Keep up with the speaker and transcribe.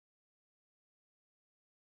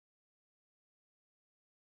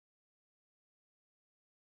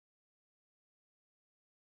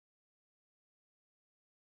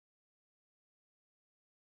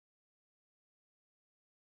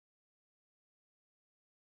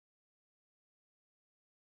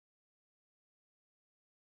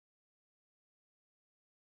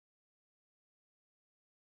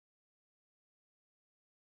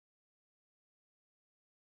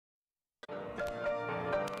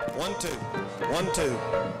1, 2, 1, 2,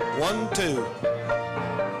 1, 2.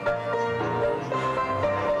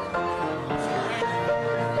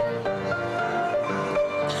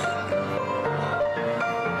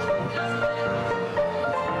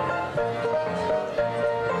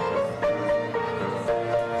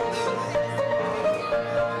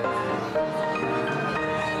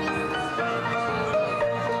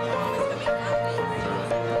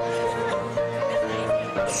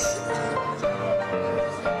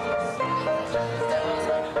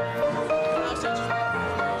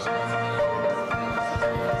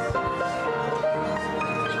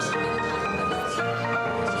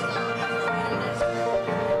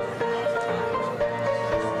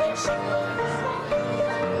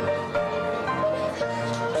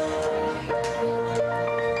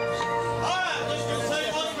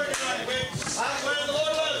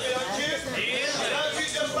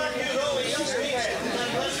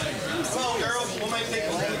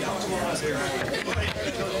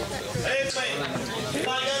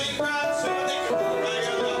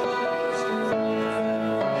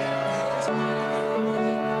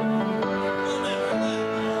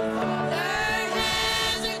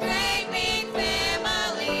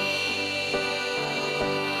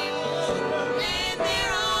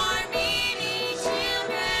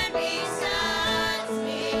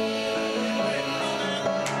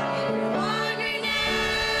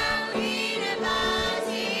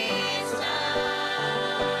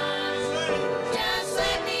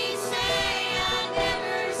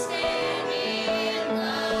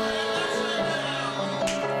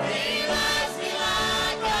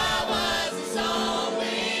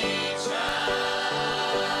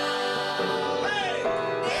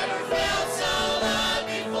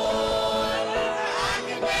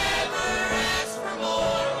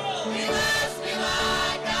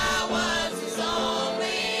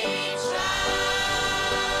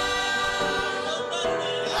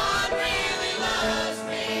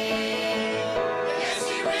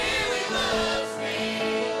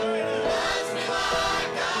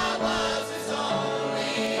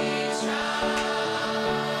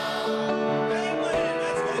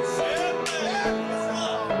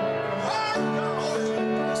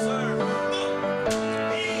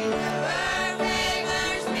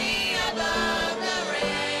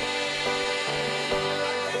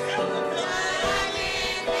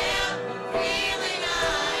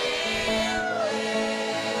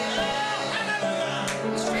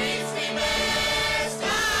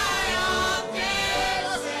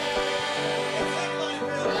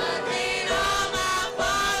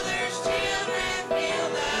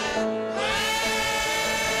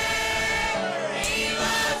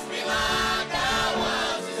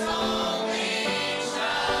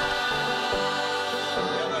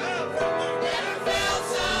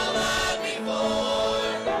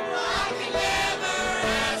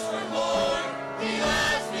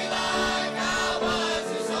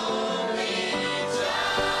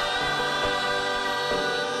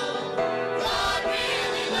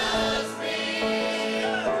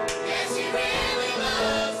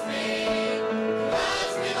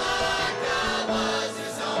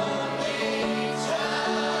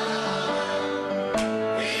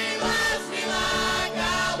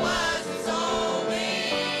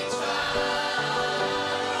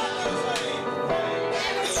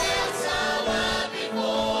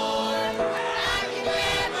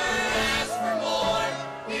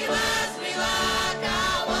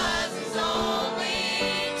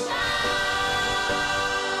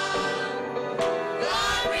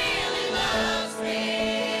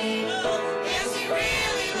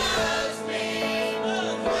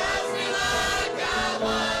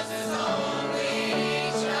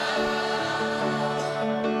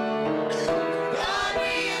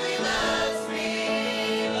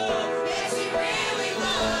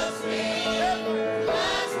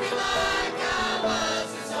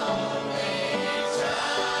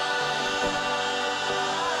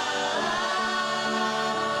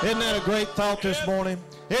 Isn't that a great thought this morning?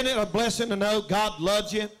 Isn't it a blessing to know God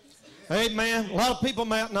loves you? Amen. A lot of people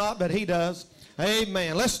might not, but He does.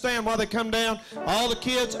 Amen. Let's stand while they come down. All the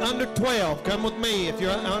kids under 12, come with me. If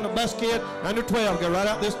you're on the bus kid, under 12, go right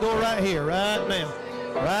out this door right here, right now.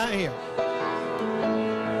 Right here.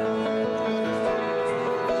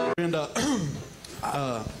 And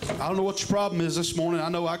I don't know what your problem is this morning. I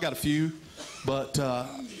know I got a few. But,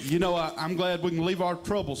 you know, I'm glad we can leave our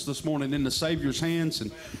troubles this morning in the Savior's hands.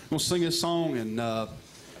 And we'll sing this song, and I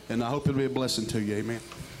hope it'll be a blessing to you. Amen.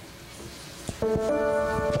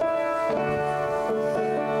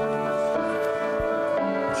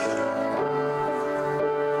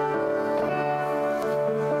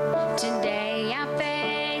 Today I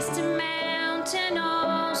face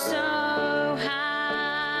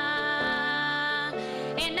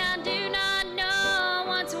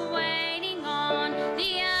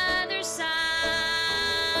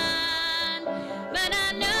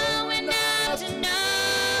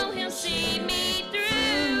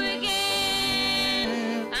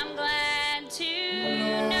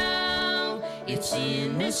It's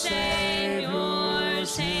in the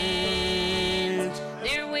Savior's hands.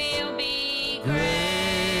 There will be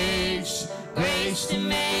grace, grace to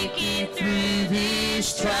make it through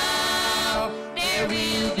this trial. There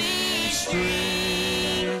will be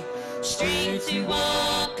strength, strength to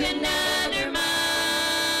walk another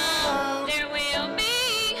mile. There will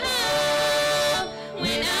be hope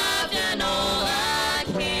when I've done all I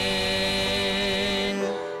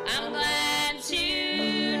can. I'm glad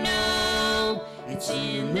to know it's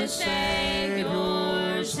in the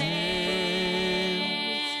Savior's hands.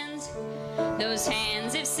 Those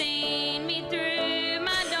hands have seen me through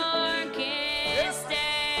my darkest days.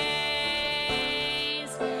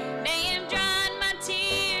 They have dried my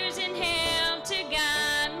tears and helped to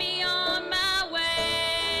guide me on my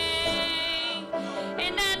way.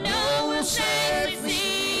 And I know will safely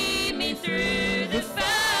see me through the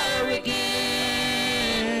fire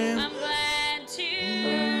again. I'm glad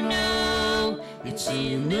to know it's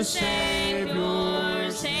in the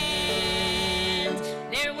Savior's hands.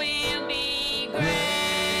 There will be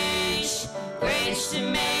grace, grace to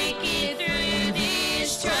make it through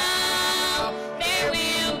this trial. There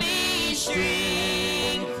will be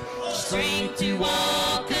strength, strength to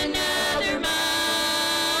walk another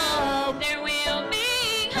mile. There will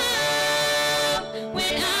be hope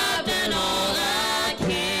when I've done all I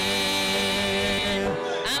can.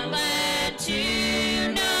 I'm glad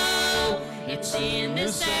to know it's in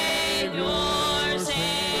the Savior's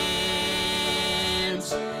hands.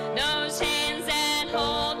 Those hands that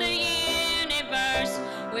hold the universe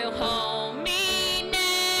will hold me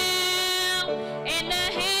now. And the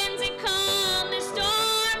hands that calm the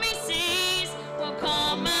stormy seas will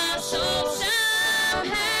calm my soul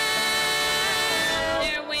somehow.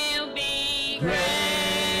 There will be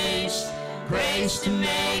grace, grace to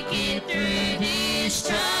make it through this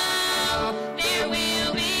trial. There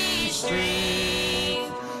will be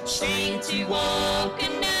strength, strength to walk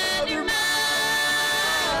another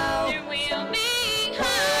mile. There will be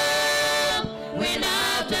hope when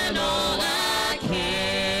I've done all I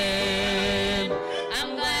can.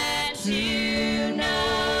 I'm glad to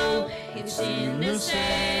know it's in the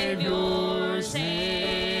Savior's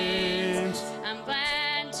hands. I'm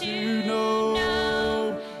glad to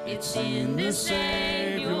know it's in the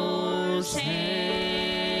Savior's hands.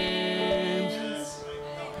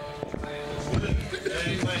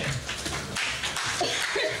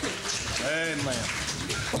 Amen.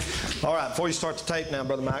 All right, before you start the tape now,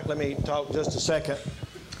 Brother Mike, let me talk just a second.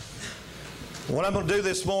 What I'm going to do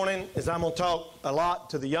this morning is I'm going to talk a lot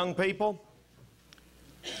to the young people.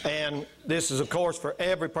 And this is, of course, for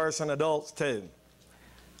every person, adults too.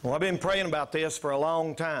 Well, I've been praying about this for a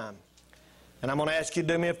long time. And I'm going to ask you to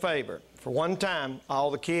do me a favor. For one time,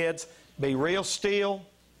 all the kids, be real still,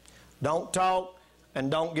 don't talk,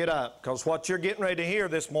 and don't get up. Because what you're getting ready to hear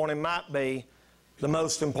this morning might be the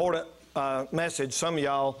most important message some of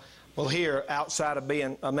y'all will hear outside of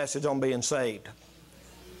being a message on being saved.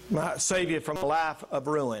 Might save you from a life of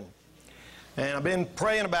ruin. And I've been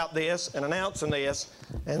praying about this and announcing this.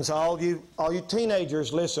 And so all you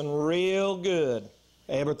teenagers, listen real good.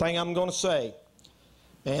 Everything I'm going to say.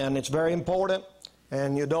 And it's very important.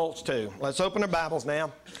 And you adults too. Let's open our Bibles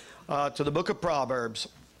now to the book of Proverbs.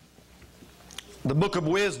 The book of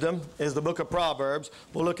wisdom is the book of Proverbs.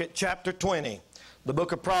 We'll look at chapter 20. The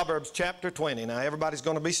book of Proverbs, chapter 20. Now, everybody's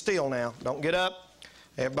going to be still now. Don't get up.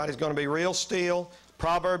 Everybody's going to be real still.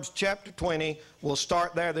 Proverbs, chapter 20. We'll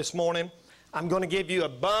start there this morning. I'm going to give you a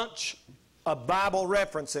bunch of Bible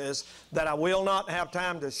references that I will not have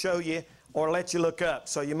time to show you or let you look up.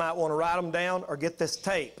 So you might want to write them down or get this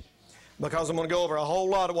tape, because I'm going to go over a whole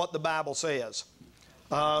lot of what the Bible says.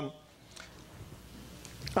 I'm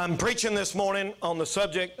preaching this morning on the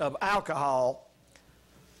subject of alcohol,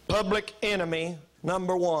 public enemy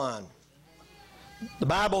number one. The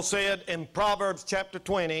Bible said in Proverbs chapter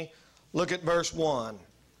 20, look at verse 1.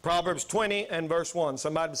 Proverbs 20 and verse 1.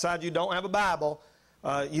 Somebody beside you don't have a Bible,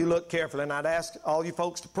 you look carefully. And I'd ask all you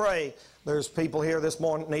folks to pray. There's people here this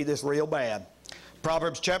morning that need this real bad.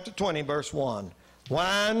 Proverbs chapter 20, verse 1.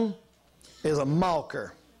 Wine is a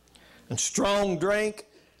mocker, and strong drink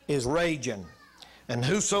is raging, and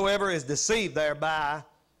whosoever is deceived thereby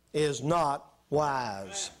is not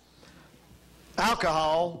wise.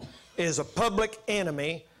 Alcohol is a public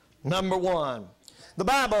enemy number one. The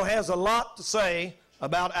Bible has a lot to say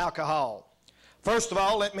about alcohol. First of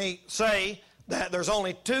all, let me say that there's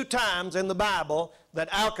only 2 times in the Bible that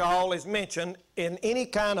alcohol is mentioned in any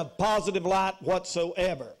kind of positive light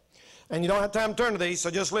whatsoever. And you don't have time to turn to these, so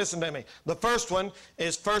just listen to me. The first one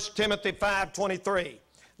is 1 Timothy 5:23.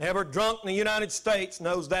 Every drunk in the United States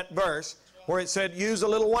knows that verse where it said, use a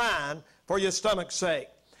little wine for your stomach's sake.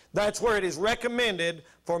 That's where it is recommended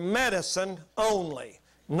for medicine only,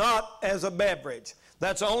 not as a beverage.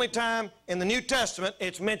 That's the only time in the New Testament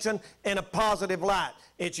it's mentioned in a positive light.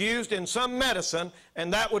 It's used in some medicine,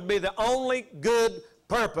 and that would be the only good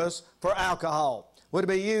purpose for alcohol. Would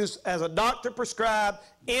be used as a doctor prescribed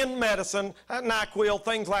in medicine, NyQuil,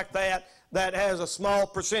 things like that, that has a small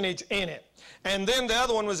percentage in it. And then the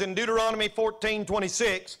other one was in Deuteronomy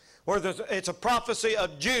 14:26, where it's a prophecy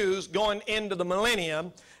of Jews going into the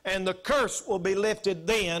millennium, and the curse will be lifted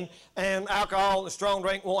then, and alcohol and strong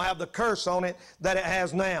drink won't have the curse on it that it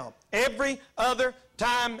has now. Every other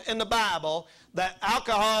time in the Bible that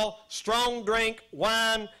alcohol, strong drink,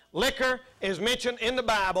 wine, liquor is mentioned in the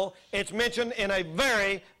Bible, it's mentioned in a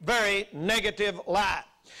very, very negative light.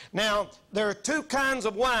 Now, there are two kinds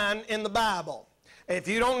of wine in the Bible. If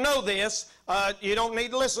you don't know this, you don't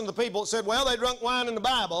need to listen to people that said, well, they drank wine in the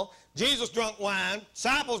Bible. Jesus drank wine.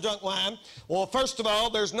 Disciples drank wine. Well, first of all,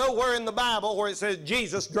 there's nowhere in the Bible where it says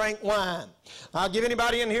Jesus drank wine. I'll give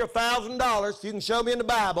anybody in here $1,000 if you can show me in the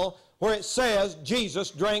Bible where it says Jesus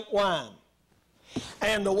drank wine.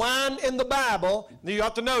 And the wine in the Bible, you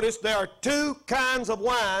have to notice there are two kinds of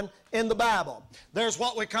wine in the Bible. There's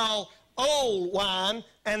what we call old wine,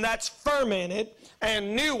 and that's fermented,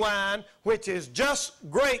 and new wine, which is just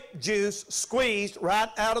grape juice squeezed right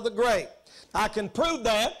out of the grape. I can prove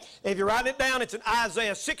that. If you write it down, it's in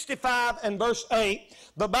Isaiah 65 and verse 8.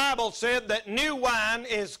 The Bible said that new wine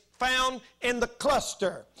is found in the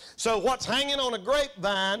cluster. So what's hanging on a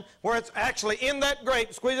grapevine, where it's actually in that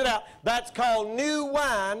grape, squeeze it out, that's called new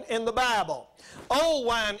wine in the Bible. Old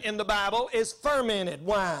wine in the Bible is fermented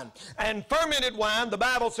wine. And fermented wine, the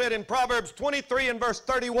Bible said in Proverbs 23 and verse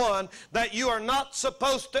 31 that you are not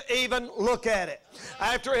supposed to even look at it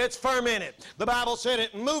after it's fermented. The Bible said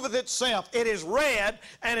it moveth itself. It is red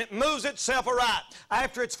and it moves itself aright.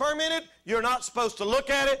 After it's fermented, you're not supposed to look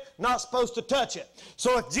at it, not supposed to touch it.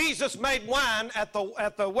 So if Jesus made wine at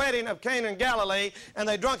the wedding of Cana in Galilee and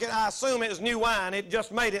they drunk it, I assume it was new wine. It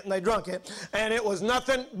just made it and they drunk it. And it was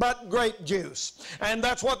nothing but grape juice. And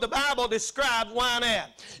that's what the Bible described wine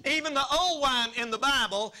at. Even the old wine in the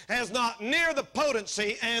Bible has not near the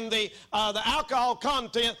potency and the alcohol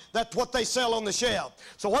content that's what they sell on the shelf.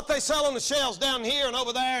 So what they sell on the shelves down here and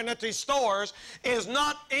over there and at these stores is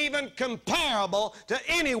not even comparable to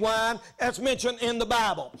any wine that's mentioned in the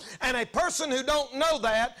Bible. And a person who don't know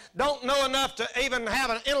that, don't know enough to even have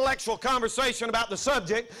an intellectual conversation about the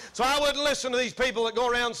subject. So I wouldn't listen to these people that go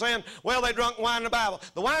around saying, well, they drunk wine in the Bible.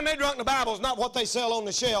 The wine they drunk in the Bible is not what they sell on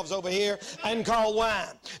the shelves over here and call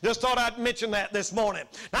wine. Just thought I'd mention that this morning.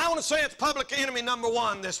 Now I want to say it's public enemy number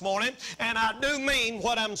one this morning, and I do mean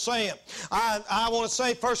what I'm saying. I want to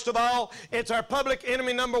say, first of all, it's our public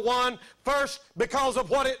enemy number one, first because of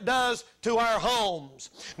what it does to our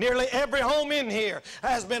homes. Nearly every home in here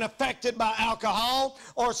has been affected by alcohol,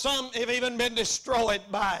 or some have even been destroyed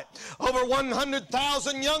by it. Over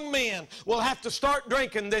 100,000 young men will have to start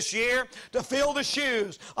drinking this year to fill the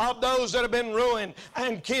shoes of those that have been ruined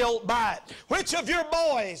and killed by it. Which of your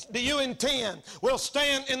boys do you intend will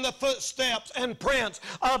stand in the footsteps and prints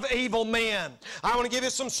of evil men? I want to give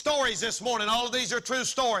you some stories this morning. All of these are true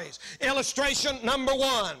stories. Illustration number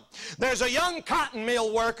one. There's a young cotton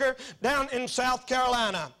mill worker down in South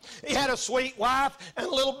Carolina. He had a sweet wife and a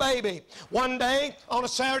little baby. One day on a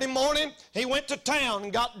Saturday morning, he went to town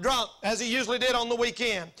and got drunk, as he usually did on the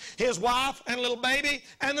weekend. His wife and little baby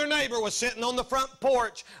and their neighbor was sitting on the front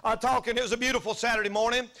porch talking. It was a beautiful Saturday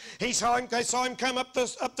morning. They saw him come up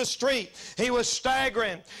the street. He was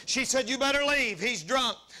staggering. She said, "You better leave. He's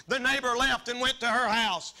drunk." The neighbor left and went to her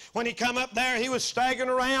house. When he come up there, he was staggering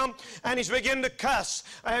around, and he's beginning to cuss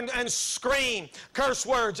and scream curse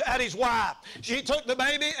words at his wife. She took the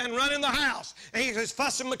baby and run in the house. He was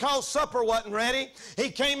fussing because supper wasn't ready. He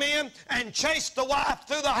came in and chased the wife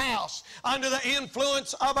through the house under the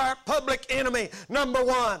influence of our public enemy, number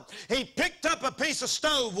one. He picked up a piece of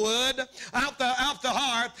stove wood off the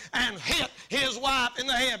hearth and hit his wife in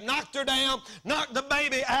the head, knocked her down, knocked the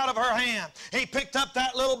baby out of her hand. He picked up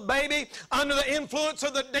that little baby under the influence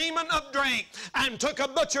of the demon of drink and took a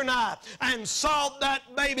butcher knife and sawed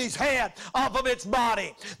that baby's head off of its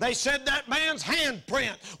body. They said that man's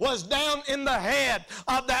handprint was down in the head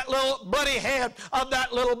of that little bloody head of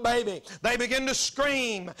that little baby. They began to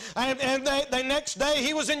scream, and the next day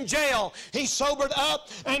he was in jail. He sobered up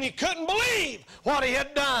and he couldn't believe what he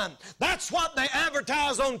had done. That's what they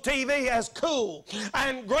advertise on TV as cool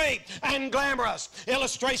and great and glamorous.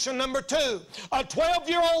 Illustration number two. A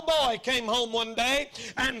 12-year-old boy came home one day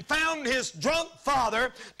and found his drunk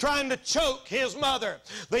father trying to choke his mother.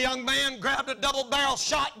 The young man grabbed a double-barrel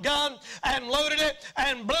shotgun and loaded it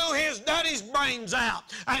and blew blew his daddy's brains out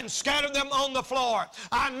and scattered them on the floor.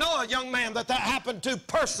 I know a young man that happened to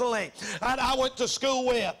personally, and I went to school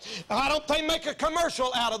with. Why don't they make a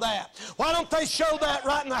commercial out of that? Why don't they show that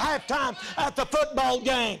right in the halftime at the football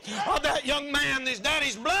game of that young man, his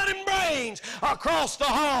daddy's blood and brains across the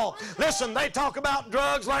hall? Listen, they talk about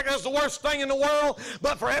drugs like that's the worst thing in the world,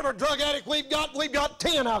 but for every drug addict we've got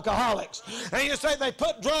 10 alcoholics. And you say they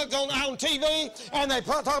put drugs on TV, and they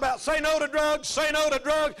talk about say no to drugs,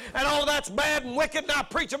 and all of that's bad and wicked, and I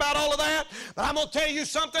preach about all of that. But I'm going to tell you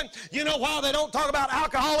something. You know why they don't talk about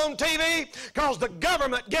alcohol on TV? Because the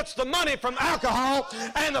government gets the money from alcohol,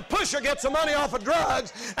 and the pusher gets the money off of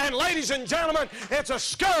drugs. And ladies and gentlemen, it's a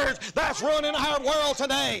scourge that's ruining our world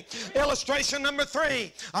today. Illustration number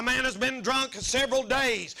 3. A man has been drunk several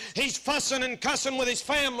days. He's fussing and cussing with his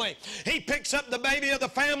family. He picks up the baby of the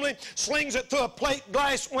family, slings it through a plate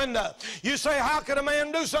glass window. You say, how could a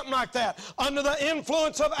man do something like that? Under the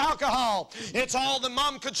influence of alcohol. It's all the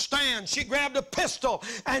mom could stand. She grabbed a pistol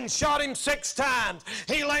and shot him 6 times.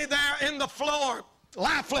 He lay there in the floor,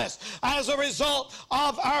 lifeless, as a result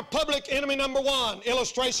of our public enemy number 1.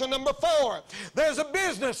 Illustration number 4. There's a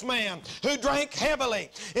businessman who drank heavily.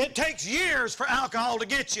 It takes years for alcohol to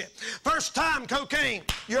get you. First time cocaine,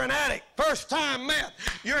 you're an addict. First time meth,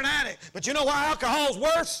 you're an addict. But you know why alcohol's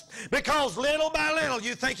worse? Because little by little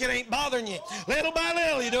you think it ain't bothering you. Little by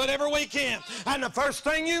little you do it every weekend. And the first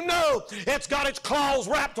thing you know, it's got its claws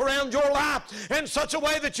wrapped around your life in such a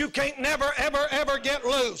way that you can't never, ever, ever get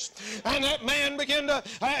loose. And that man began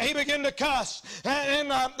to cuss,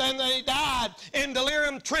 and they died in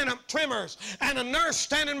delirium tremors. And a nurse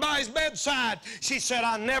standing by his bedside, she said,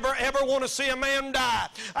 I never ever want to see a man die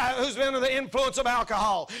who's been under the influence of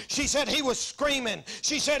alcohol. She said he was screaming.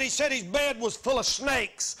 He said his bed was full of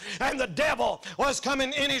snakes, and the devil was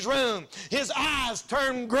coming in his room. His eyes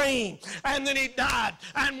turned green, and then he died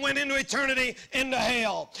and went into eternity, into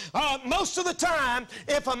hell. Most of the time,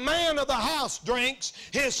 if a man of the house drinks,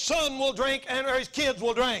 his son will drink, or his kids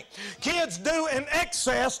will drink. Kids do in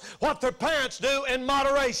excess what their parents do in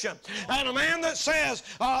moderation. And a man that says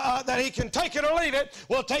that he can take it or leave it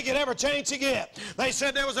will take it every chance he gets. They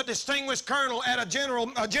said there was a distinguished colonel at a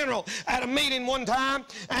general at a meeting one time,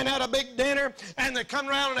 and at a big dinner, and they come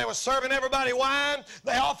around and they were serving everybody wine.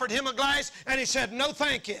 They offered him a glass, and he said, no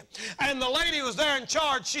thank you. And the lady who was there in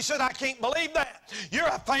charge, she said, I can't believe that. You're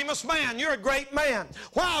a famous man. You're a great man.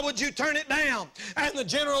 Why would you turn it down? And the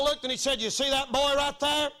general looked and he said, you see that boy right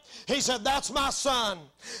there? He said, that's my son.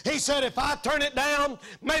 He said, if I turn it down,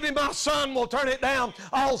 maybe my son will turn it down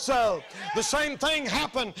also. The same thing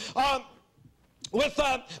happened with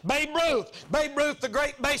Babe Ruth. Babe Ruth, the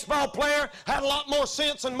great baseball player, had a lot more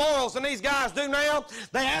sense and morals than these guys do now.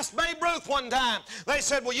 They asked Babe Ruth one time, they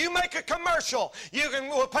said, will you make a commercial?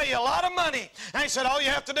 We'll pay you a lot of money. And he said, all you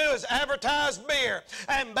have to do is advertise beer.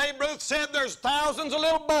 And Babe Ruth said, there's thousands of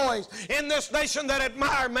little boys in this nation that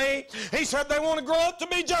admire me. He said, they want to grow up to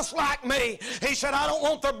be just like me. He said, I don't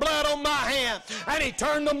want their blood on my hand. And he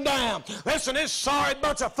turned them down. Listen, this sorry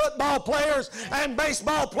bunch of football players and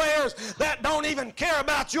baseball players that don't even care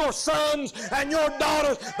about your sons and your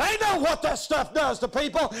daughters. They know what that stuff does to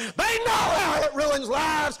people. They know how it ruins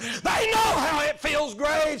lives. They know how it fills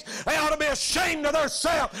graves. They ought to be ashamed of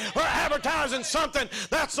themselves for advertising something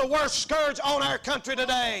that's the worst scourge on our country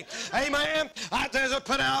today. Amen.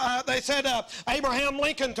 They said Abraham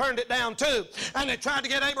Lincoln turned it down too. And they tried to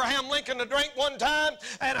get Abraham Lincoln to drink one time,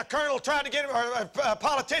 and a colonel tried to get him, or a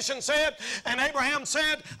politician said, and Abraham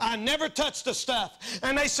said, I never touched the stuff.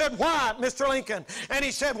 And they said, why, Mr. Lincoln? And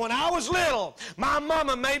he said, when I was little, my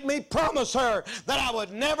mama made me promise her that I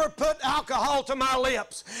would never put alcohol to my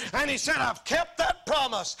lips. And he said, I've kept that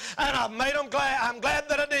promise, and I've made them glad. I'm glad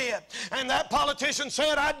that I did. And that politician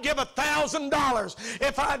said, I'd give $1,000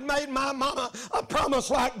 if I'd made my mama a promise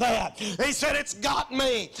like that. He said, it's got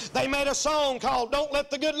me. They made a song called Don't Let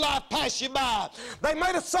the Good Life Pass You By. They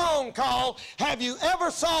made a song called Have You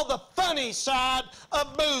Ever Saw the Funny Side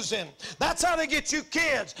of Boozing? That's how they get you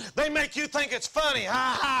kids. They make you think it's funny.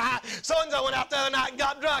 Ha, ha, ha. So-and-so went out the other night and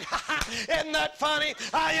got drunk. Ha, ha. Isn't that funny?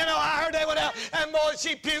 I heard they went out, and boy,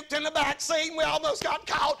 she puked in the back seat, and we almost got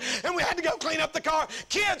caught, and we had to go clean up the car.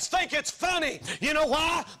 Kids think it's funny. You know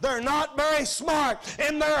why? They're not very smart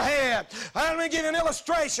in their head. Let me give you an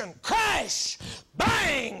illustration. Crash!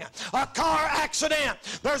 Bang! A car accident.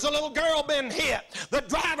 There's a little girl been hit. The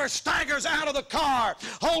driver staggers out of the car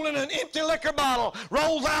holding an empty liquor bottle,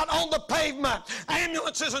 rolls out on the pavement.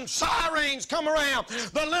 Ambulances and sirens come around.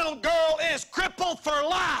 The little girl is crippled for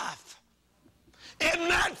life. Isn't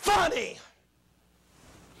that funny?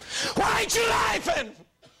 Why ain't you laughing?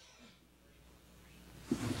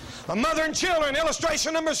 A mother and children,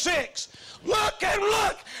 illustration number 6. Look and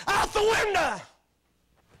look out the window.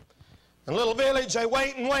 In a little village, they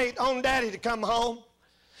wait and wait on Daddy to come home.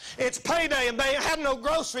 It's payday and they had no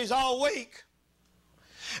groceries all week.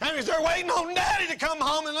 And as they're waiting on Daddy to come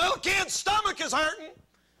home, and the little kid's stomach is hurting,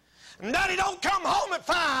 and Daddy don't come home at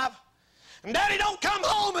 5, and Daddy don't come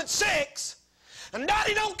home at 6, and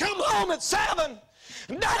Daddy don't come home at 7,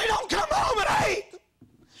 and Daddy don't come home at 8,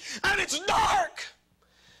 and it's dark.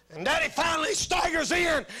 And Daddy finally staggers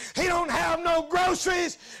in. He don't have no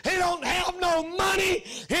groceries. He don't have no money.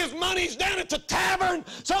 His money's down at the tavern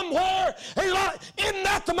somewhere. He's like, isn't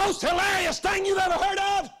that the most hilarious thing you've ever heard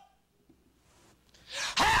of?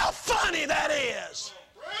 How funny that is.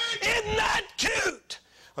 Isn't that cute?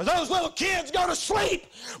 Or those little kids go to sleep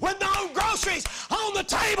with no groceries on the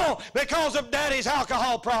table because of Daddy's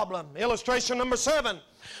alcohol problem. Illustration number 7.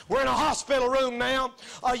 We're in a hospital room now.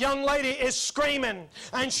 A young lady is screaming,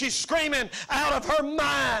 and she's screaming out of her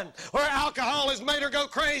mind. Her alcohol has made her go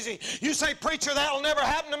crazy. You say, preacher, that'll never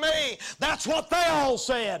happen to me. That's what they all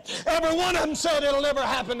said. Every one of them said it'll never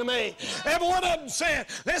happen to me. Every one of them said,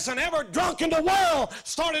 listen, every drunk in the world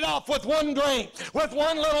started off with one drink, with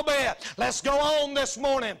one little bit. Let's go on this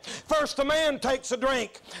morning. First a man takes a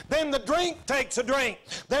drink. Then the drink takes a drink.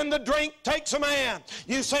 Then the drink takes a man.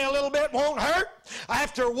 You say a little bit won't hurt?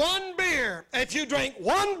 After one beer, if you drink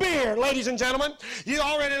one beer, ladies and gentlemen, you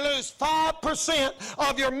already lose 5%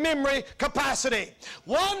 of your memory capacity.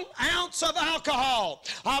 1 ounce of alcohol.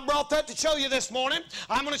 I brought that to show you this morning.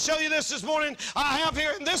 I'm going to show you this morning. I have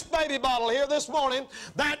here in this baby bottle here this morning,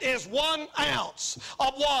 that is 1 ounce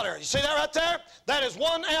of water. You see that right there? That is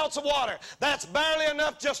 1 ounce of water. That's barely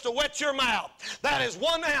enough just to wet your mouth. That is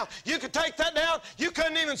 1 ounce. You could take that down. You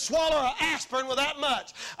couldn't even swallow an aspirin with that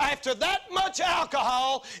much. After that much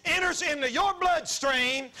alcohol enters into your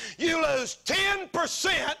bloodstream, you lose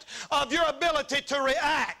 10% of your ability to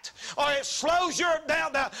react. Or it slows you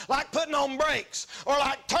down, like putting on brakes, or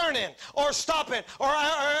like turning, or stopping, or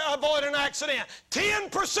avoid an accident.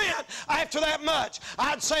 10% after that much.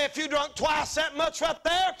 I'd say if you drunk twice that much right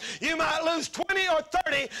there, you might lose 20 or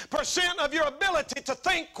 30% of your ability to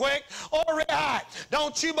think quick or react.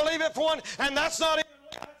 Don't you believe it for one? And that's not even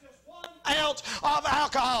ounce of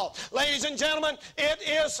alcohol. Ladies and gentlemen, it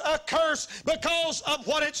is a curse because of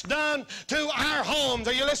what it's done to our homes.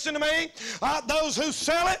 Are you listening to me? Those who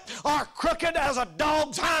sell it are crooked as a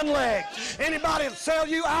dog's hind leg. Anybody that sell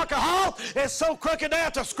you alcohol is so crooked they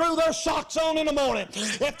have to screw their socks on in the morning.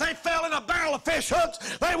 If they fell in a barrel of fish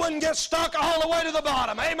hooks, they wouldn't get stuck all the way to the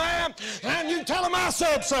bottom. Amen? And you tell them I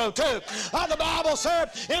said so too. The Bible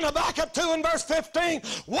said in Habakkuk 2 and verse 15,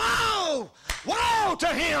 woe! Woe to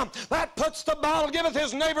him that puts the bottle, giveth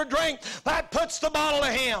his neighbor drink, that puts the bottle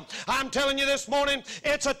to him. I'm telling you this morning,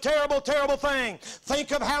 it's a terrible, terrible thing.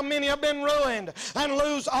 Think of how many have been ruined and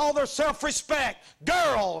lose all their self-respect.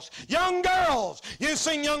 Girls, young girls. You've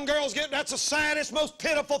seen young girls get, that's the saddest, most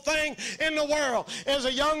pitiful thing in the world, is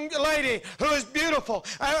a young lady who is beautiful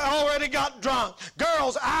and already got drunk.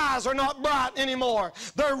 Girls' eyes are not bright anymore.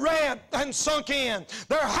 They're red and sunk in.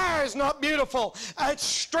 Their hair is not beautiful. It's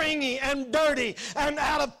stringy and dirty and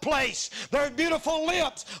out of place. Their beautiful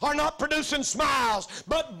lips are not producing smiles,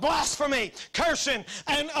 but blasphemy, cursing,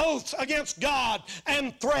 and oaths against God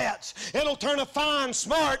and threats. It'll turn a fine,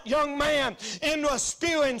 smart young man into a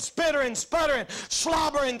spewing, spittering, sputtering,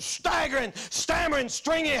 slobbering, staggering, stammering,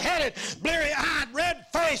 stringy-headed, bleary-eyed,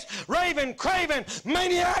 red-faced, raving, craving,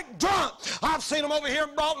 maniac drunk. I've seen them over here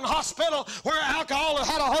in Broughton Hospital where alcohol has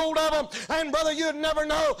had a hold of them, and brother, you'd never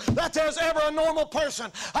know that there's ever a normal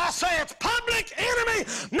person. I say it's public enemy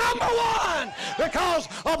number 1 because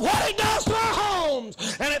of what it does to our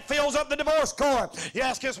homes, and it fills up the divorce court. You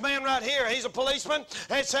ask this man right here, he's a policeman,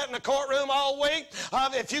 he's sat in the courtroom all week.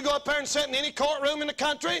 If you go up there and sit in any courtroom in the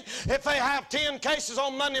country, if they have 10 cases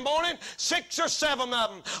on Monday morning, 6 or 7 of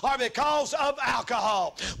them are because of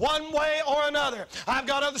alcohol, one way or another. I've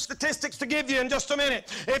got other statistics to give you in just a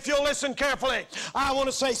minute if you'll listen carefully. I want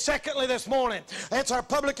to say secondly this morning, it's our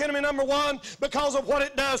public enemy number 1 because of what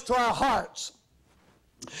it does to our hearts.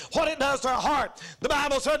 What it does to our heart. The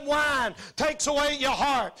Bible said wine takes away your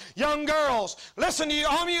heart. Young girls, listen to you,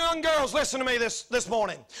 all you young girls, listen to me this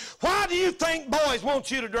morning. Why do you think boys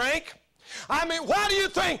want you to drink? I mean, why do you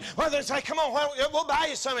think? Well, they say, come on, we'll buy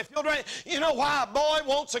you some if you'll drink. You know why a boy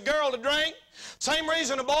wants a girl to drink? Same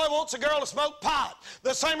reason a boy wants a girl to smoke pot.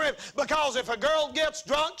 The same reason, because if a girl gets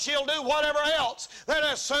drunk, she'll do whatever else. That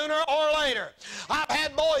is sooner or later. I've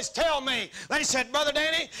had boys tell me, they said, Brother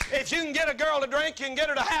Danny, if you can get a girl to drink, you can get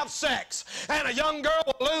her to have sex. And a young girl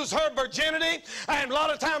will lose her virginity and a lot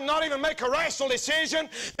of times not even make a rational decision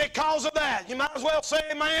because of that. You might as well say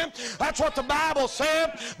amen. That's what the Bible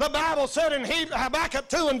said. The Bible said in Habakkuk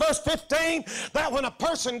 2 and verse 15 that when a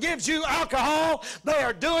person gives you alcohol, they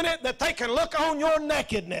are doing it that they can look on your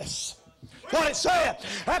nakedness. What it said.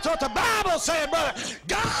 That's what the Bible said, brother.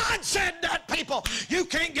 God said that, people. You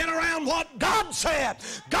can't get around what God said.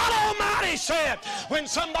 God Almighty said. When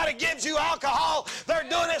somebody gives you alcohol, they're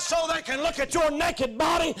doing it so they can look at your naked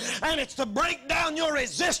body, and it's to break down your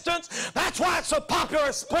resistance. That's why it's so popular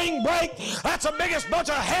at spring break. That's the biggest bunch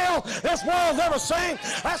of hell this world's ever seen.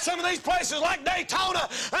 That's some of these places like Daytona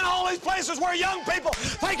and all these places where young people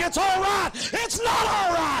think it's all right. It's not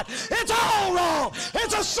all right. It's all wrong.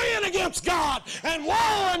 It's a sin against God. And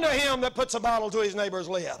woe unto him that puts a bottle to his neighbor's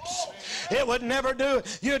lips. It would never do.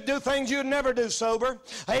 You'd do things you'd never do sober.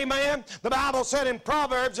 Amen. The Bible said in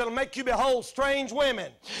Proverbs, it'll make you behold strange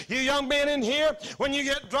women. You young men in here, when you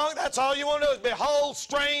get drunk, that's all you want to do is behold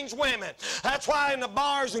strange women. That's why in the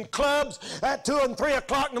bars and clubs at 2 and 3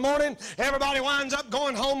 o'clock in the morning, everybody winds up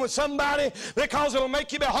going home with somebody, because it'll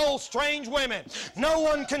make you behold strange women. No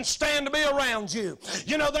one can stand to be around you.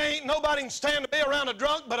 You know, there ain't nobody can stand to be around a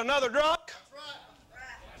drunk but another drunk.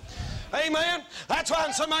 Amen. That's why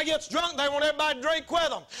when somebody gets drunk, they want everybody to drink with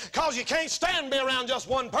them, because you can't stand to be around just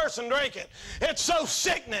one person drinking. It's so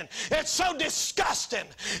sickening. It's so disgusting.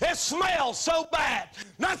 It smells so bad.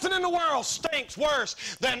 Nothing in the world stinks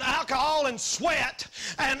worse than alcohol and sweat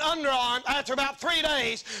and underarm after about 3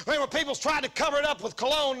 days when people's tried to cover it up with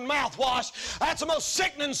cologne and mouthwash. That's the most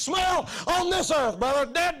sickening smell on this earth,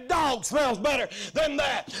 brother. Dead dog smells better than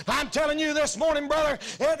that. I'm telling you this morning, brother,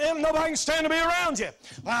 nobody can stand to be around you.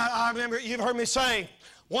 I remember you've heard me say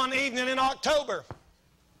one evening in October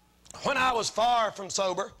when I was far from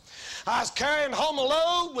sober, I was carrying home a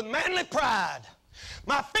load with manly pride.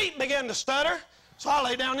 My feet began to stutter, so I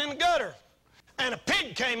lay down in the gutter, and a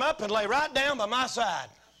pig came up and lay right down by my side.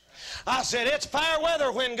 I said, it's fair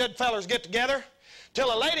weather when good fellers get together,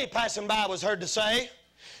 till a lady passing by was heard to say,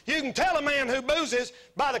 you can tell a man who boozes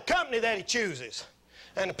by the company that he chooses.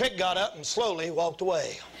 And the pig got up and slowly walked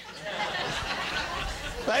away.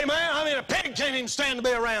 Amen. I mean, a pig can't even stand to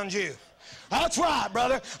be around you. That's right,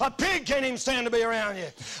 brother. A pig can't even stand to be around you.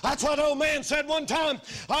 That's what old man said one time.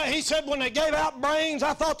 He said, when they gave out brains,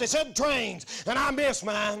 I thought they said trains, and I missed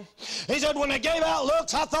mine. He said, when they gave out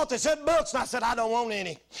looks, I thought they said books, and I said, I don't want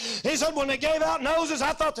any. He said, when they gave out noses,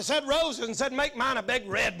 I thought they said roses, and said, make mine a big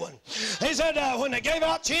red one. He said, when they gave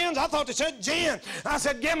out chins, I thought they said gin. I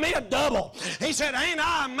said, give me a double. He said, ain't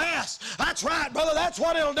I a mess? That's right, brother. That's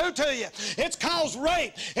what it'll do to you. It's caused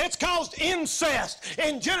rape. It's caused incest.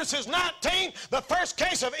 In Genesis 19, the first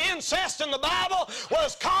case of incest in the Bible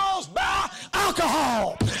was caused by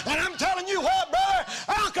alcohol. And I'm telling you what, brother,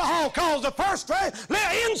 alcohol caused the first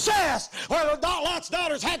incest, where Lot's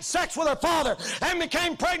daughters had sex with her father and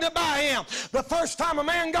became pregnant by him. The first time a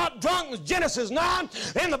man got drunk was Genesis 9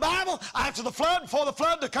 in the Bible. After the flood, before the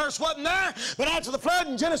flood, the curse wasn't there. But after the flood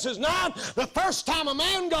in Genesis 9, the first time a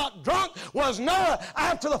man got drunk was Noah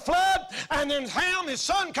after the flood. And then Ham, his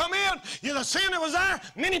son, come in. The sin that was there,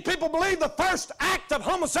 many people believe the first act of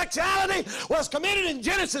homosexuality was committed in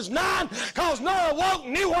Genesis 9 because Noah awoke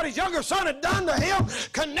and knew what his younger son had done to him,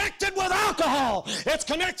 connected with alcohol. It's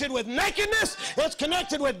connected with nakedness. It's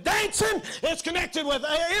connected with dancing. It's connected with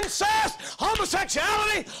incest,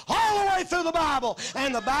 homosexuality, all the way through the Bible.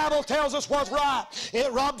 And the Bible tells us what's right.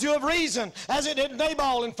 It robs you of reason, as it did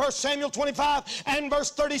Nabal in 1 Samuel 25 and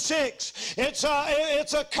verse 36. It's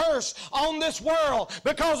a curse on this world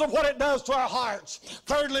because of what it does to our hearts.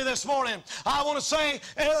 Thirdly, this morning, I want to say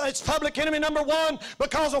it's public enemy number one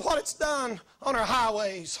because of what it's done on our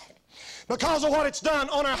highways. Because of what it's done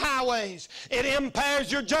on our highways. It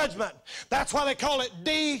impairs your judgment. That's why they call it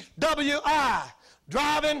DWI,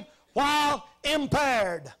 driving while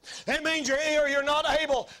impaired. It means you're not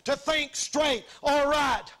able to think straight or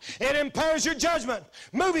right. It impairs your judgment.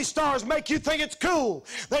 Movie stars make you think it's cool.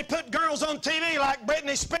 They put girls on TV like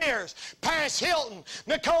Britney Spears, Paris Hilton,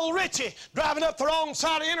 Nicole Richie driving up the wrong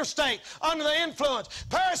side of the interstate under the influence.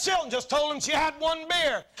 Paris Hilton just told them she had one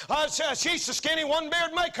beer. She's so skinny, one beer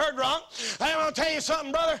would make her drunk. I'm going to tell you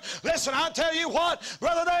something, brother. Listen, I'll tell you what,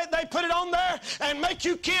 brother, they put it on there and make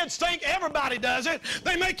you kids think everybody does it.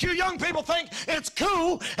 They make you young people think it's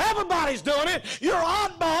cool, everybody's doing it, you're an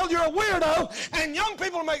oddball, you're a weirdo, and young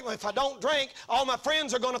people make, if I don't drink, all my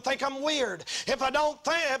friends are going to think I'm weird. If I don't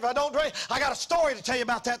drink, I got a story to tell you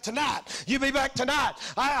about that tonight. You be back tonight.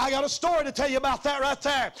 I got a story to tell you about that right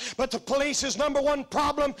there. But the police's number one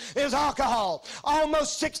problem is alcohol.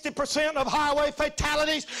 Almost 60% of highway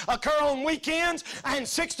fatalities occur on weekends, and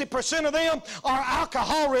 60% of them are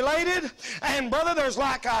alcohol related. And brother, there's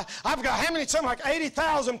like I've got how many? Something like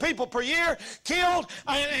 80,000 people per year killed,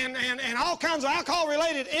 and all kinds of alcohol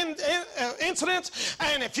related incidents.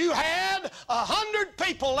 And if you had 100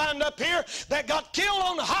 people lined up here that got killed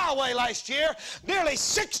on the highway last year, nearly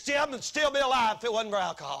 60 of them would still be alive if it wasn't for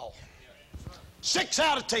alcohol. 6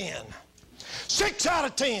 out of 10. 6 out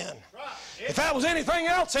of 10. If that was anything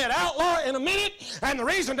else, they'd outlaw it in a minute. And the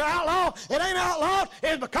reason to outlaw it ain't outlawed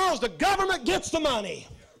is because the government gets the money.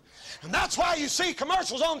 And that's why you see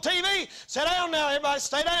commercials on TV. Sit down now, everybody,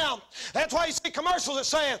 stay down. That's why you see commercials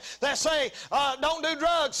that say, don't do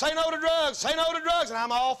drugs, say no to drugs, say no to drugs. And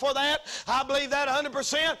I'm all for that. I believe that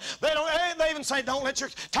 100%. They even say,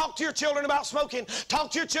 talk to your children about smoking. Talk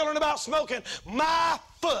to your children about smoking. My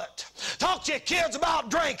foot. Talk to your kids about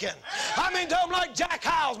drinking. I mean, tell them like Jack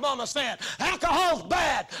Hyles' mama said, alcohol's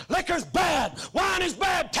bad, liquor's bad, wine is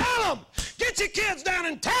bad. Tell them. Get your kids down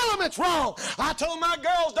and tell them it's wrong. I told my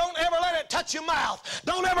girls, don't ever let it touch your mouth.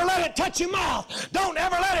 Don't ever let it touch your mouth. Don't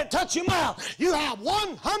ever let it touch your mouth. You have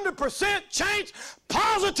 100% chance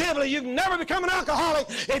positively you can never become an alcoholic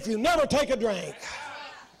if you never take a drink.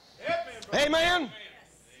 Amen.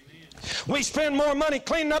 We spend more money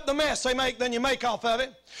cleaning up the mess they make than you make off of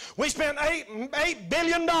it. We spent $8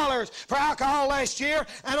 billion for alcohol last year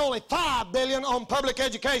and only $5 billion on public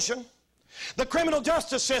education. The criminal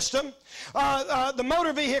justice system, the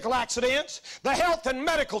motor vehicle accidents, the health and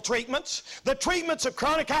medical treatments, the treatments of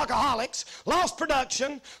chronic alcoholics, lost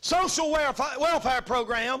production, social welfare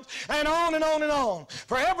programs, and on and on and on.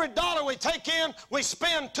 For every dollar we take in, we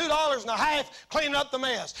spend $2.50 cleaning up the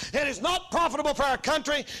mess. It is not profitable for our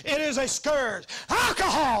country. It is a scourge.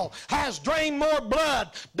 Alcohol has drained more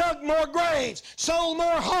blood, dug more graves, sold more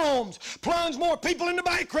homes, plunged more people into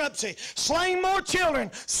bankruptcy, slain more children,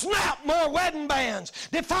 snapped more wedding bands,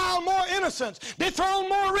 defiled more innocence, dethroned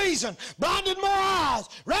more reason, blinded more eyes,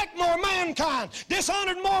 wrecked more mankind,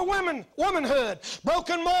 dishonored more womanhood,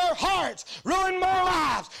 broken more hearts, ruined more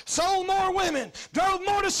lives, sold more women, drove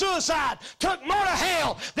more to suicide, took more to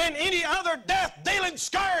hell than any other death-dealing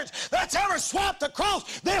scourge that's ever swept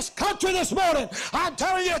across this country this morning. I'm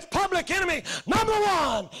telling you, it's public enemy number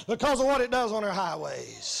one because of what it does on our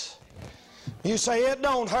highways. You say it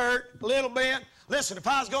don't hurt a little bit. Listen, if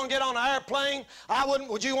I was going to get on an airplane, I wouldn't.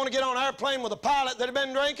 Would you want to get on an airplane with a pilot that had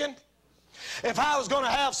been drinking? If I was going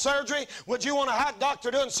to have surgery, would you want a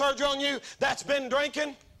doctor doing surgery on you that's been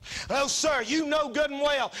drinking? Oh, sir, you know good and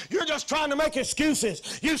well. You're just trying to make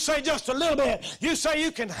excuses. You say just a little bit. You say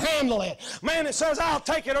you can handle it. Man that says, I'll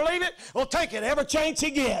take it or leave it, will take it every chance he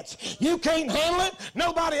gets. You can't handle it.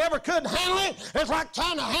 Nobody ever could handle it. It's like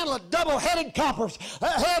trying to handle a double-headed copper's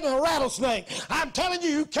head and a rattlesnake. I'm telling you,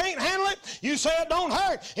 you can't handle it. You say it don't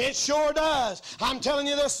hurt. It sure does. I'm telling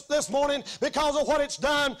you this morning because of what it's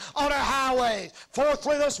done on our highways.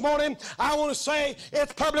 Fourthly, this morning, I want to say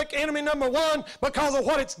it's public enemy number one because of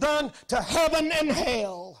what it's done to heaven and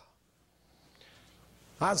hell.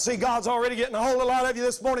 I see God's already getting a hold of a lot of you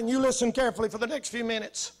this morning. You listen carefully for the next few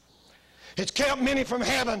minutes. It's kept many from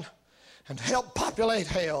heaven and helped populate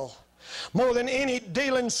hell more than any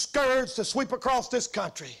dealing scourge to sweep across this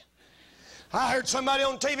country. I heard somebody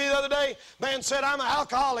on TV the other day, man said, I'm an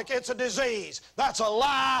alcoholic, it's a disease. That's a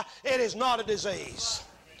lie. It is not a disease.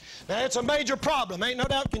 Now, it's a major problem. Ain't no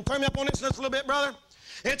doubt. Can you turn me up on this just a little bit, brother?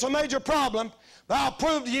 It's a major problem. But I'll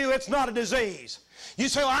prove to you it's not a disease. You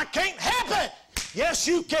say, well, I can't help it. Yes,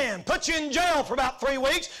 you can. Put you in jail for about 3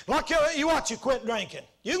 weeks. Lock you watch you quit drinking.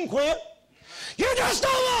 You can quit. You just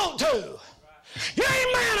don't want to. You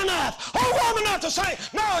ain't man enough or woman enough to say,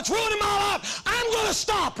 no, it's ruining my life. I'm going to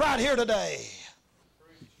stop right here today.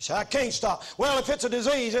 You say, I can't stop. Well, if it's a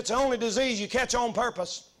disease, it's the only disease you catch on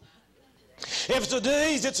purpose. If it's a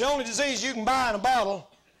disease, it's the only disease you can buy in a bottle.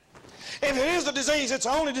 If it is a disease, it's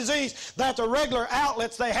the only disease that the regular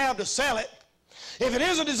outlets they have to sell it. If it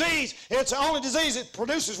is a disease, it's the only disease that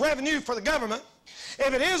produces revenue for the government.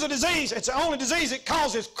 If it is a disease, it's the only disease that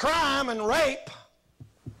causes crime and rape.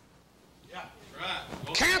 Yeah,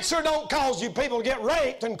 right. Cancer don't cause you people to get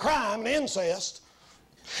raped and crime and incest.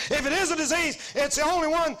 If it is a disease, it's the only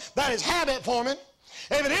one that is habit forming.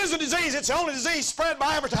 If it is a disease, it's the only disease spread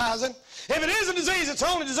by advertising. If it is a disease, it's the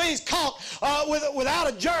only disease caught without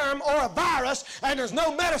a germ or a virus, and there's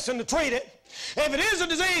no medicine to treat it. If it is a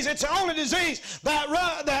disease, it's the only disease that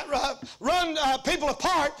run people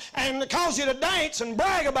apart and cause you to dance and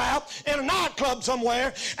brag about in a nightclub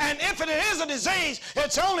somewhere. And if it is a disease,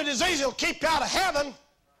 it's the only disease that'll keep you out of heaven.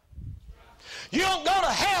 You don't go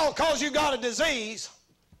to hell because you got a disease.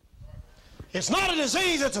 It's not a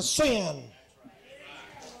disease, it's a sin.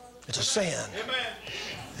 It's a sin.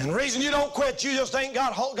 And the reason you don't quit, you just ain't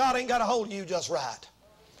got, God ain't got a hold of you just right.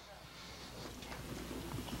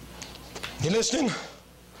 You listening?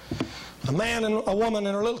 A man and a woman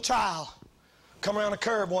and her little child come around a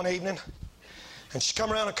curve one evening, and she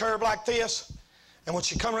come around a curve like this, and when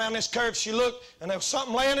she come around this curve, she looked, and there was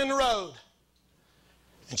something laying in the road.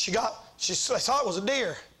 And she thought it was a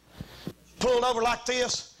deer. Pulled over like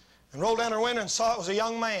this and rolled down her window and saw it was a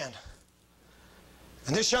young man.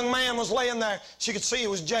 And this young man was laying there. She could see he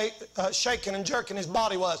was shaking and jerking, his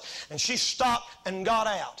body was. And she stopped and got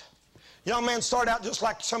out. Young man started out just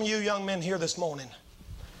like some of you young men here this morning.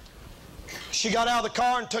 She got out of the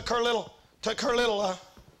car and took her little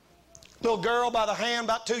girl by the hand,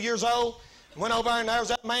 about 2 years old, and went over there, and there was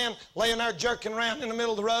that man laying there jerking around in the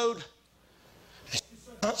middle of the road. And she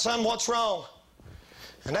said, "Son, what's wrong?"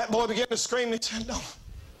 And that boy began to scream, and he said,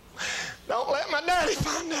 Don't let my daddy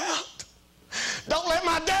find out. Don't let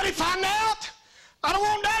my daddy find out. I don't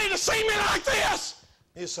want daddy to see me like this."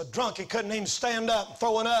 He was so drunk he couldn't even stand up and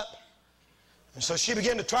throwing up. And so she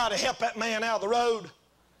began to try to help that man out of the road.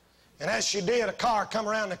 And as she did, a car come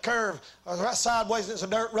around the curve, right sideways, it's a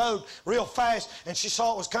dirt road, real fast, and she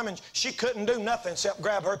saw it was coming. She couldn't do nothing except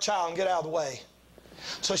grab her child and get out of the way.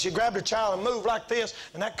 So she grabbed her child and moved like this,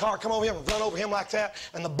 and that car come over him and run over him like that,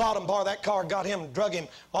 and the bottom bar of that car got him and drug him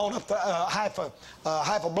on up the, half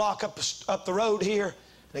a block up the road here,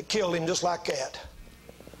 and it killed him just like that.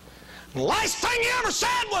 And the last thing he ever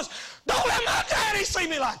said was, "Don't let my daddy see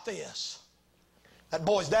me like this." That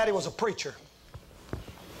boy's daddy was a preacher.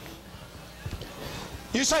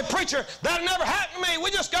 You say, "Preacher, that'll never happen to me.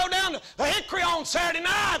 We just go down to the Hickory on Saturday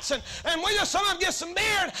nights and we just sometimes get some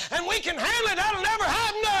beer and we can handle it. That'll never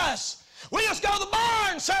happen to us. We just go to the bar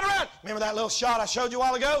and sit around." Remember that little shot I showed you a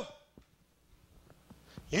while ago?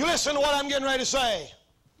 You listen to what I'm getting ready to say.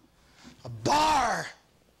 A bar.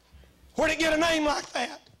 Where did it get a name like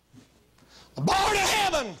that? A bar to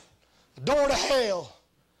heaven, a door to hell.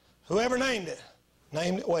 Whoever named it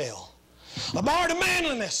well. A bar to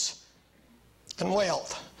manliness and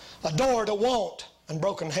wealth. A door to want and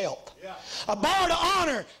broken health. A bar to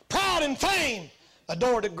honor, pride, and fame. A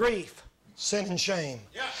door to grief, sin, and shame.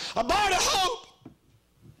 A bar to hope.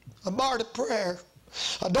 A bar to prayer.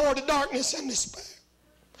 A door to darkness and despair.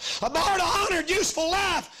 A bar to honored, useful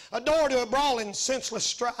life. A door to a brawling, senseless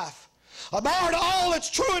strife. A bar to all that's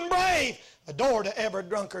true and brave. A door to every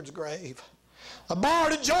drunkard's grave. A bar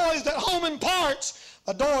to joys that home imparts.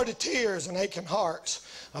 A door to tears and aching hearts.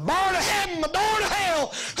 A bar to heaven, a door to hell.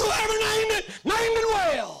 Whoever named it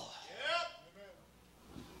well.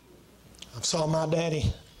 I saw my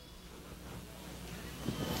daddy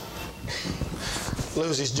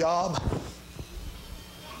lose his job.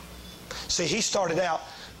 See, he started out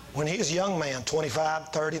when he was a young man, 25,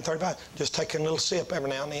 30, 35, just taking a little sip every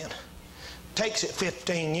now and then. Takes it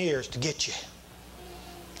 15 years to get you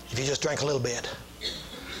if you just drink a little bit.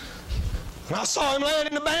 And I saw him laying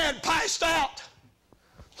in the bed, passed out.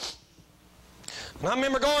 And I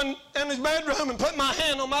remember going in his bedroom and putting my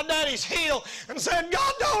hand on my daddy's heel and said,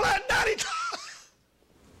 "God, don't let daddy die.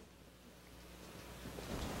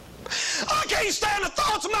 I can't stand the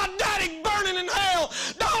thoughts of my daddy burning in hell.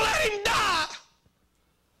 Don't let him die."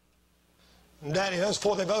 And daddy, that's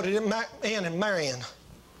before they voted him in and marrying.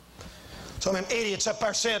 Some of them idiots up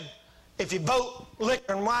there said, if you vote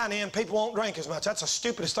liquor and wine in, people won't drink as much. That's the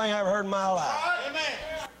stupidest thing I ever heard in my life.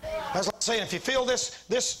 Amen. That's like saying, if you fill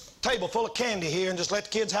this table full of candy here and just let the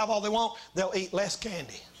kids have all they want, they'll eat less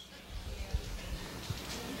candy.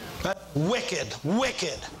 That's wicked,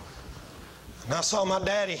 wicked. And I saw my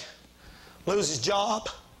daddy lose his job.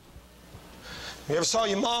 You ever saw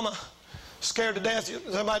your mama scared to death?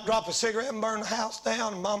 Somebody drop a cigarette and burn the house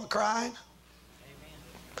down and mama crying?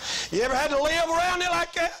 You ever had to live around it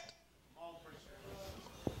like that?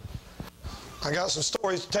 I got some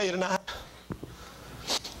stories to tell you tonight.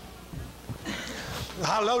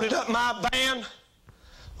 I loaded up my van.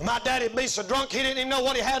 My daddy would be so drunk he didn't even know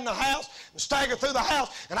what he had in the house and staggered through the house.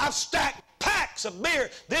 And I've stacked packs of beer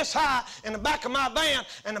this high in the back of my van.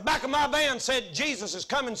 And the back of my van said, "Jesus is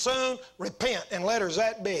coming soon, repent," in letters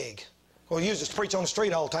that big. Well, we used to preach on the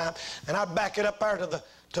street all the time. And I'd back it up there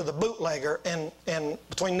to the bootlegger in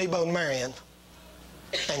between Nebo and Marion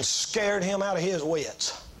and scared him out of his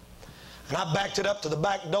wits. And I backed it up to the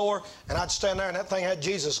back door, and I'd stand there, and that thing had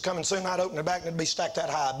Jesus coming soon. I'd open it back, and it'd be stacked that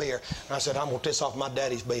high of beer. And I said, I'm going to piss off my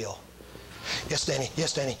daddy's bill. Yes, Danny.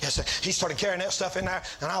 Yes, Danny. Yes, sir. He started carrying that stuff in there,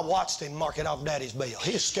 and I watched him mark it off Daddy's bill.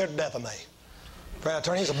 He was scared to death of me. Afraid I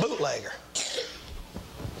turned, he's a bootlegger.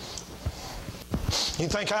 You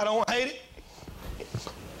think I don't hate it?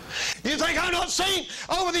 You think I've not seen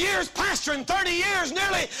over the years, pastoring 30 years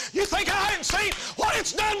nearly, you think I haven't seen what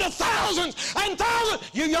it's done to thousands and thousands?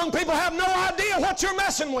 You young people have no idea what you're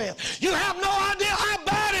messing with. You have no idea how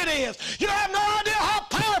bad it is. You have no idea how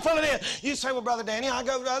powerful it is. You say, well, Brother Danny, I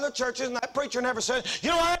go to other churches and that preacher never says, you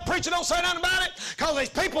know why that preacher don't say nothing about it? Because there's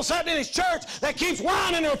people sitting in his church that keeps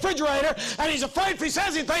wine in the refrigerator, and he's afraid if he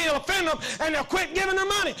says anything, he'll offend them, and they'll quit giving their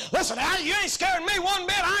money. Listen, you ain't scaring me one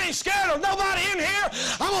bit. I ain't scared of nobody in here.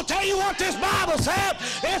 I'm going to tell you what this Bible said.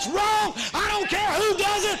 It's wrong. I don't care who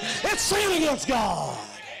does it. It's sin against God.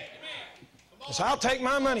 So I'll take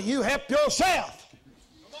my money. You help yourself.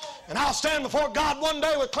 And I'll stand before God one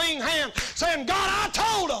day with clean hands saying, God, I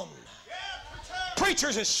told them.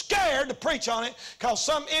 Preachers is scared to preach on it because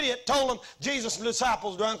some idiot told them Jesus and the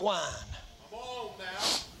disciples drank wine.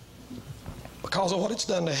 Because of what it's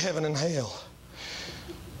done to heaven and hell.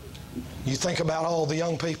 You think about all the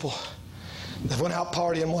young people that went out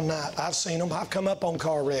partying one night. I've seen them. I've come up on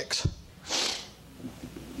car wrecks.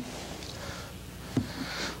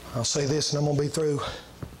 I'll say this and I'm going to be through.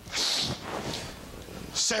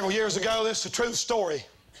 Several years ago, this is a true story.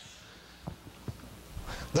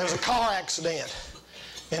 There was a car accident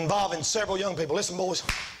involving several young people. Listen, boys.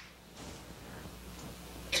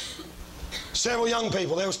 Several young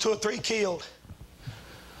people. There was 2 or 3 killed.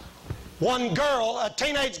 One girl, a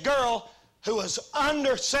teenage girl who was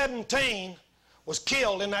under 17, was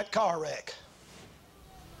killed in that car wreck.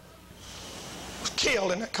 Was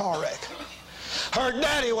killed in that car wreck. Her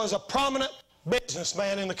daddy was a prominent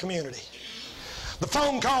businessman in the community. The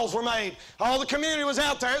phone calls were made. All the community was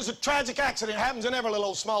out there. It was a tragic accident. It happens in every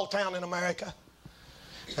little small town in America.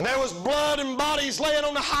 And there was blood and bodies laying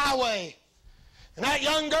on the highway. And that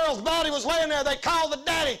young girl's body was laying there. They called the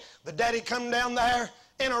daddy. The daddy come down there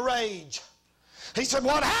in a rage. He said,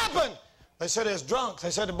 what happened? They said he was drunk.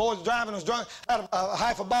 They said the boy driving was drunk, had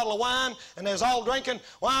half a bottle of wine, and they was all drinking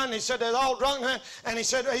wine. He said they was all drunk, and he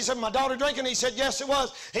said, my daughter drinking? He said, yes, it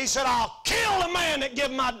was. He said, I'll kill the man that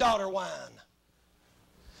give my daughter wine.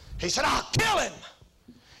 He said, I'll kill him.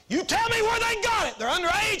 You tell me where they got it. They're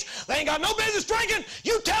underage. They ain't got no business drinking.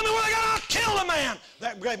 You tell me where they got it. I'll kill the man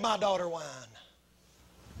that gave my daughter wine.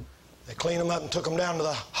 They cleaned him up and took him down to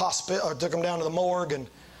the hospital, or took him down to the morgue, and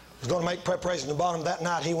was going to make preparations to bottom. That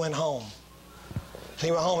night he went home. He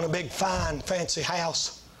went home in a big, fine, fancy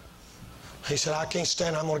house. He said, I can't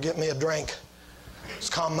stand it. I'm going to get me a drink. It's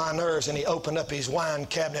calmed my nerves. And he opened up his wine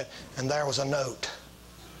cabinet, and there was a note.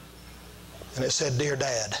 And it said, Dear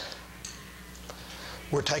Dad,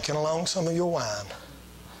 we're taking along some of your wine.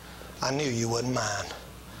 I knew you wouldn't mind.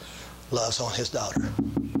 Love's on his daughter.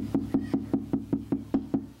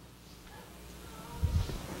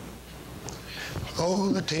 Oh,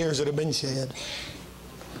 the tears that have been shed.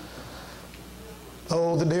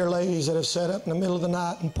 Oh, the dear ladies that have sat up in the middle of the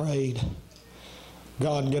night and prayed,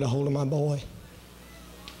 God, get a hold of my boy.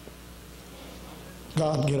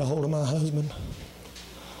 God, get a hold of my husband.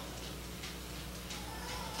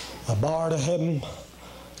 A bar to heaven,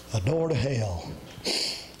 a door to hell.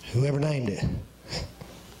 Whoever named it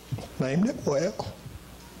well.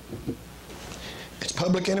 It's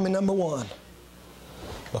public enemy number 1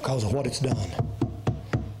 because of what it's done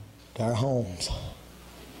to our homes,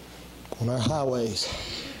 on our highways,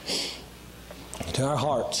 to our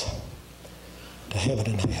hearts, to heaven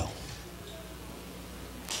and hell.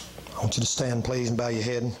 I want you to stand, please, and bow your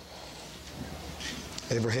head.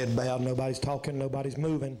 Every head bowed, nobody's talking, nobody's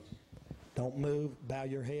moving. Don't move, bow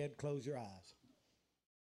your head, close your eyes.